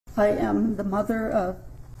I am the mother of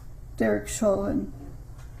Derek Chauvin.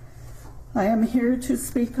 I am here to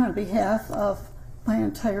speak on behalf of my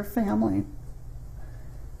entire family.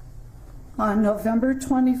 On November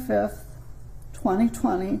 25th,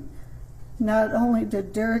 2020, not only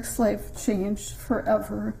did Derek's life change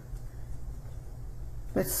forever,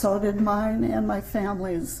 but so did mine and my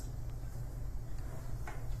family's.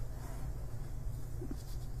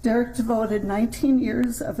 Derek devoted 19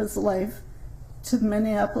 years of his life to the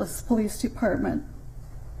Minneapolis Police Department.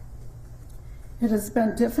 It has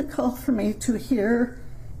been difficult for me to hear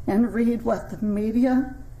and read what the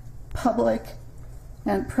media, public,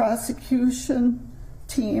 and prosecution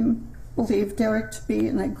team believe Derek to be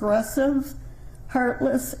an aggressive,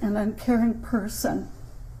 heartless, and uncaring person.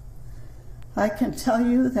 I can tell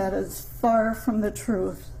you that is far from the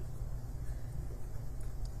truth.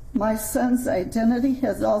 My son's identity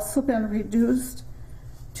has also been reduced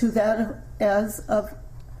to that as a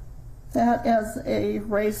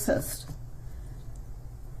racist.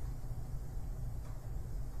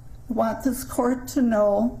 I want this court to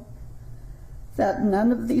know that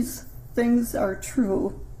none of these things are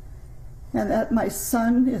true and that my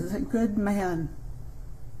son is a good man.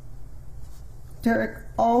 Derek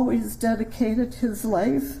always dedicated his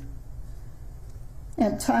life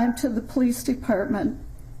and time to the police department.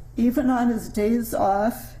 Even on his days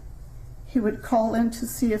off, he would call in to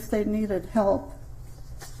see if they needed help.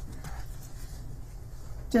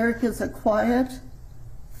 Derek is a quiet,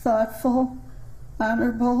 thoughtful,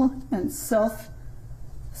 honorable, and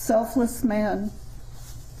selfless man.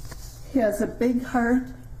 He has a big heart,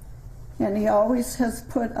 and he always has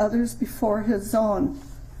put others before his own.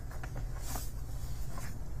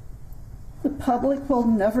 The public will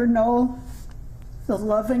never know the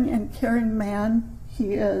loving and caring man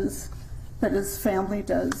he is, but his family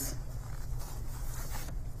does.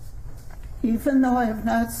 Even though I have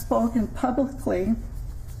not spoken publicly,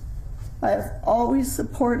 I have always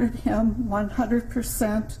supported him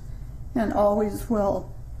 100% and always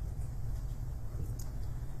will.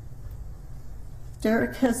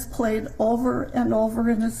 Derek has played over and over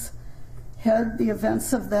in his head the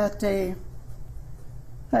events of that day.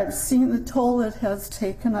 I've seen the toll it has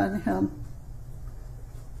taken on him.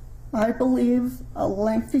 I believe a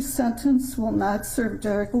lengthy sentence will not serve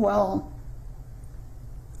Derek well.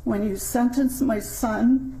 When you sentence my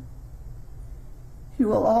son, you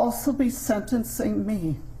will also be sentencing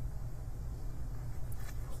me.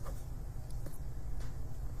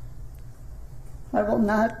 I will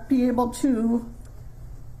not be able to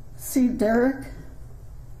see Derek,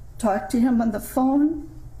 talk to him on the phone,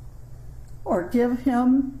 or give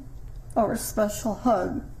him our special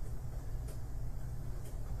hug.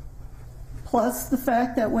 Plus the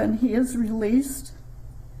fact that when he is released,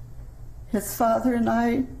 his father and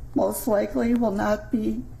I most likely will not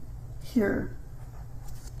be here.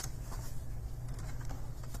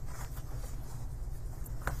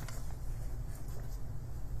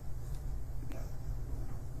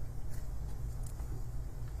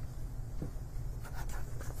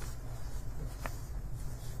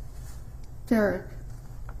 Derek,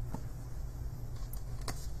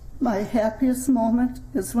 my happiest moment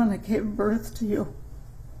is when I gave birth to you.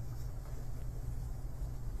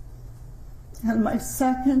 And my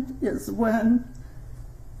second is when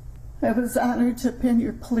I was honored to pin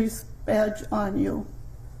your police badge on you.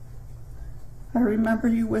 I remember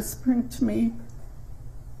you whispering to me,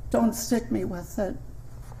 "Don't stick me with it."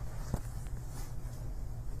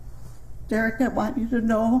 Derek, I want you to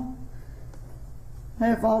know I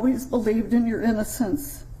have always believed in your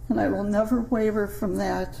innocence, and I will never waver from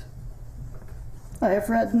that. I have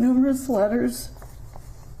read numerous letters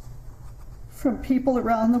from people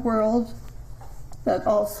around the world that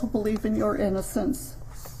also believe in your innocence.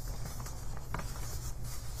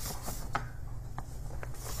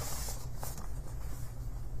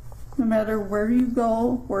 No matter where you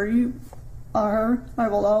go, where you are, I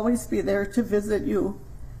will always be there to visit you.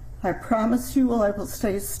 I promise you I will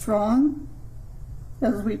stay strong,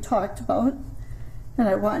 as we talked about, and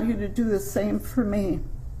I want you to do the same for me.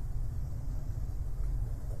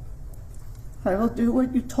 I will do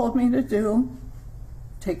what you told me to do,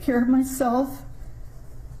 take care of myself,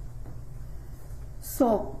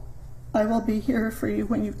 so I will be here for you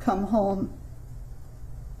when you come home.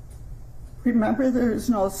 Remember, there is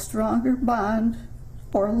no stronger bond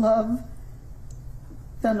or love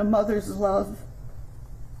than a mother's love.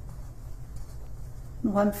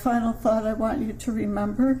 One final thought I want you to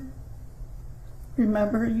remember.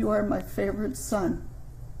 Remember, you are my favorite son.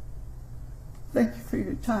 Thank you for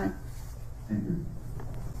your time. Thank you.